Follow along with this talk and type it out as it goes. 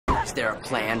Is there a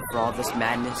plan for all this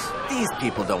madness? These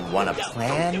people don't want a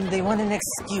plan, they want an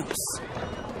excuse.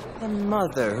 The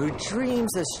mother who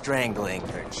dreams of strangling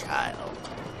her child.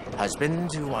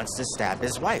 Husband who wants to stab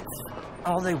his wife.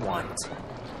 All they want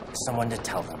is someone to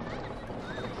tell them.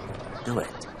 Do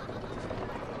it.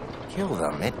 Kill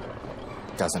them, it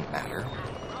doesn't matter.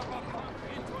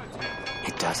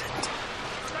 It doesn't.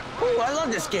 Ooh, I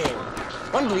love this game.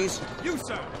 One, please. You,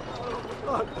 sir.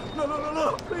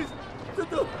 No, please.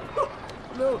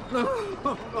 No.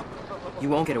 You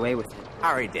won't get away with it. I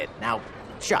already did. Now,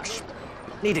 shush.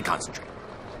 Need to concentrate.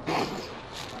 A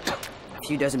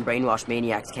few dozen brainwashed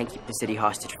maniacs can't keep the city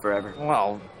hostage forever.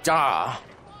 Well, duh.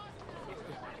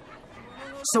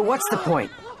 So what's the point?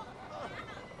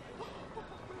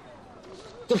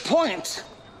 The point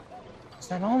is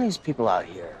that all these people out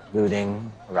here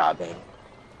looting, robbing,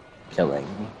 killing,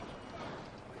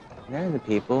 they're the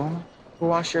people who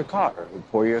wash your car, who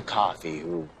pour your coffee,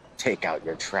 who take out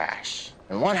your trash.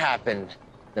 And what happened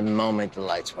the moment the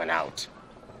lights went out?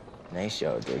 They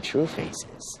showed their true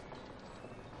faces.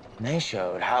 And they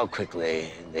showed how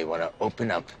quickly they want to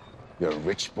open up your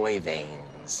rich boy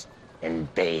veins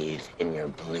and bathe in your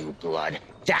blue blood.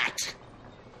 That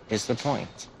is the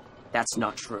point. That's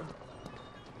not true.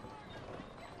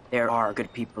 There are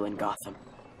good people in Gotham.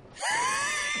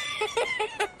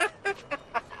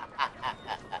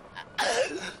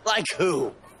 Like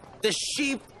who? The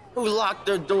sheep who lock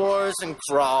their doors and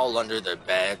crawl under their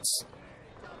beds?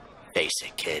 Face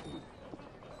it, kid.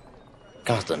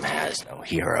 Gotham has no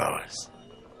heroes.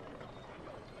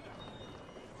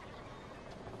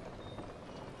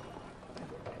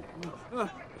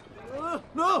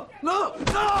 No!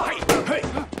 Hey!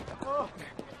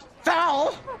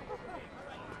 Foul!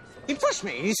 He pushed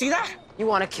me. You see that? You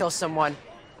want to kill someone?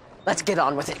 Let's get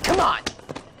on with it. Come on!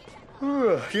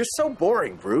 You're so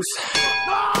boring, Bruce.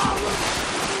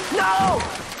 No!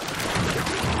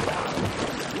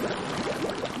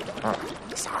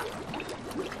 Sorry.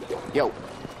 Yo.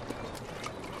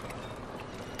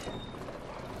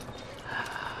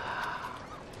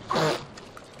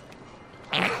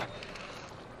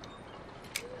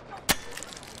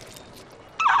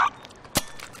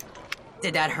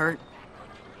 Did that hurt?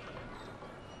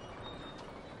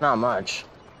 Not much.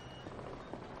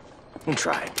 You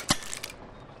try.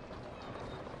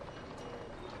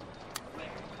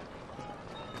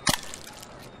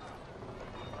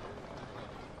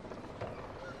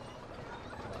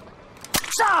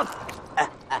 Stop!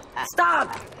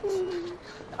 Stop!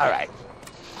 All right.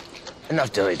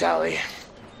 Enough dilly-dally.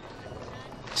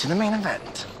 To the main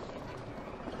event.